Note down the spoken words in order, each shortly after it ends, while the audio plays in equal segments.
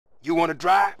You wanna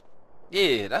drive?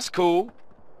 Yeah, that's cool.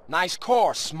 Nice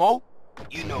car, Smoke.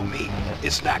 You know me.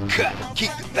 It's not cut.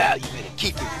 Keep the value in it.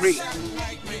 Keep it real.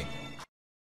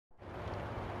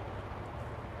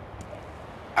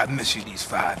 I've missed you these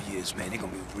 5 years, man. They're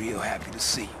gonna be real happy to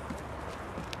see you.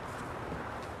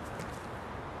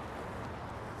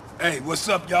 Hey, what's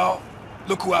up, y'all?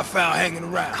 Look who I found hanging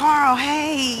around. Carl,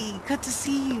 hey, good to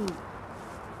see you.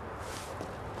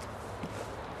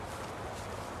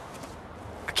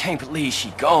 I can't believe she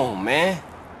gone, man.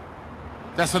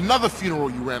 That's another funeral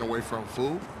you ran away from,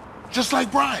 fool. Just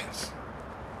like Brian's.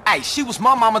 Hey, she was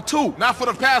my mama too. Not for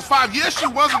the past 5 years she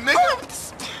wasn't,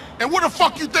 nigga. And where the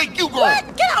fuck you think you going?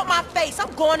 What? Get out my face.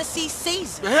 I'm going to see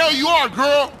Caesar. The hell you are,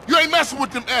 girl. You ain't messing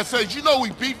with them essays. You know we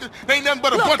beefed it. They ain't nothing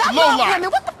but a Look, bunch I of love lowlife. women.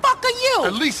 What the fuck are you?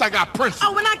 At least I got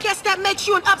principles. Oh, and I guess that makes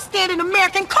you an upstanding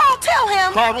American. Carl, tell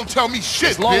him. Carl, don't tell me shit,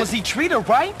 As long bitch. as he treat her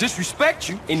right, disrespect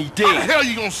you, and he did. How the hell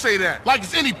you gonna say that? Like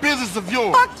it's any business of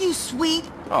yours. Fuck you, sweet.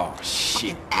 Oh,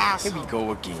 shit. Asshole. Here we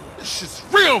go again. This shit's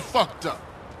real fucked up.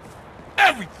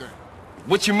 Everything.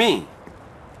 What you mean?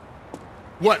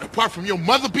 What, apart from your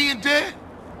mother being dead?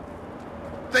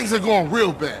 Things are going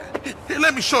real bad. Here,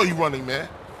 let me show you running, man.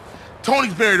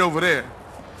 Tony's buried over there.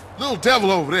 Little devil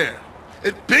over there.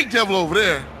 And big devil over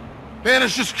there. Man,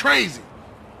 it's just crazy.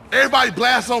 Everybody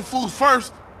blasts on fools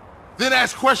first, then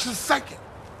ask questions second.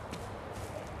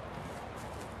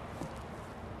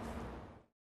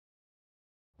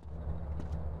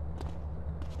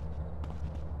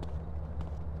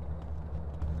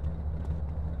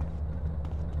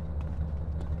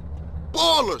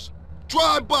 Ballers!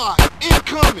 Drive-by!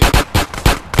 Incoming!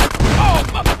 Oh,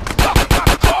 motherfucker,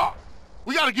 my car!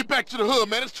 We gotta get back to the hood,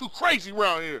 man. It's too crazy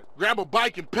around here. Grab a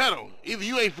bike and pedal. Either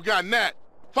you ain't forgotten that.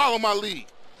 Follow my lead.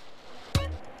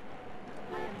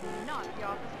 Not the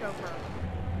office gopher.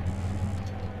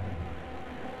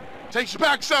 Takes you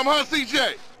back some, huh,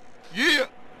 CJ? Yeah.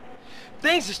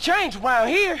 Things has changed around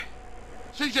here.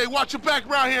 CJ, watch your back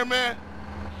around here, man.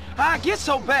 How'd it get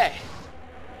so bad?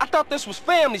 I thought this was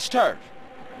family's turf.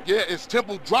 Yeah, it's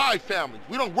Temple Drive family.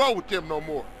 We don't roll with them no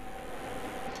more.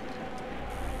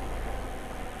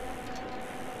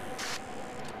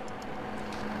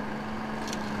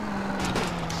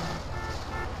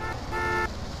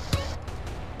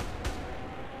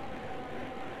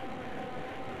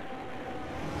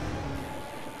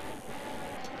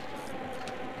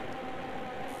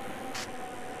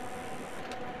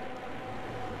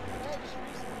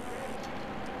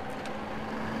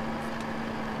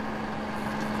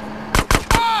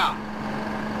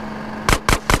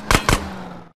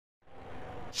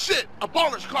 Shit, a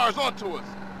baller's car's onto us.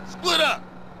 Split up.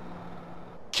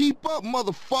 Keep up,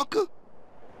 motherfucker!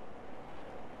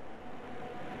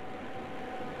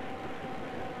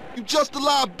 You just a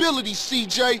liability,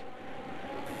 CJ.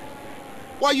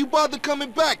 Why you bother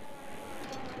coming back?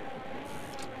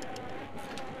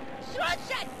 Shut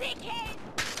shut, dickhead!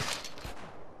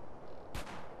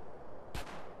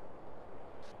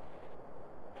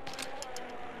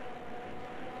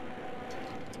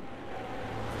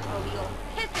 Oh,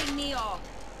 you're pissing me off.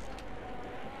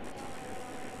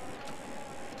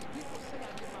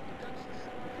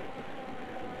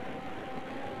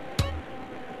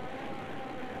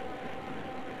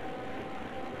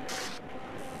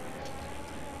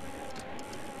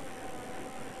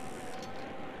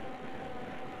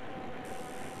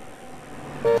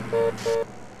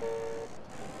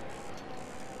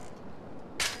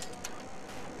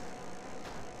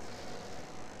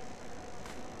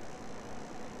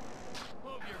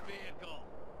 Move your vehicle.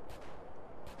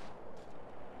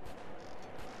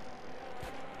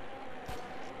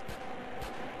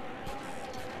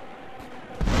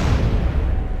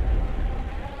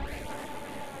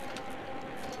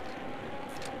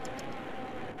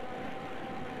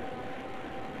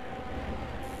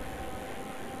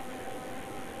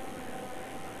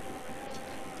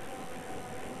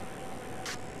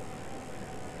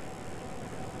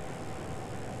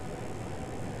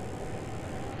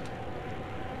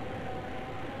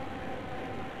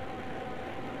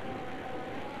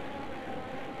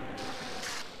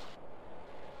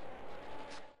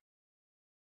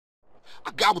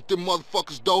 I got with them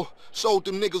motherfuckers, though. Sold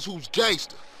them niggas who's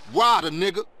gangster. Rider,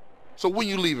 nigga. So when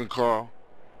you leaving, Carl?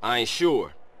 I ain't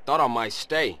sure. Thought I might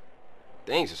stay.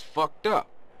 Things is fucked up.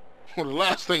 Well, the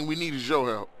last thing we need is your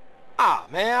help. Ah,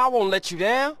 man, I won't let you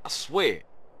down. I swear.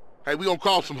 Hey, we gonna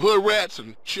call some hood rats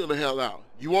and chill the hell out.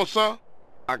 You want some?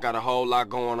 I got a whole lot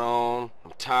going on.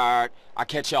 I'm tired. I'll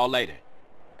catch y'all later.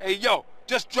 Hey, yo,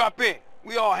 just drop in.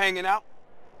 We all hanging out.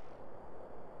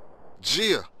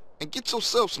 Gia, and get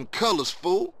yourself some colors,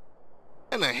 fool.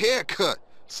 And a haircut.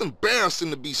 It's embarrassing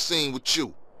to be seen with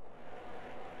you.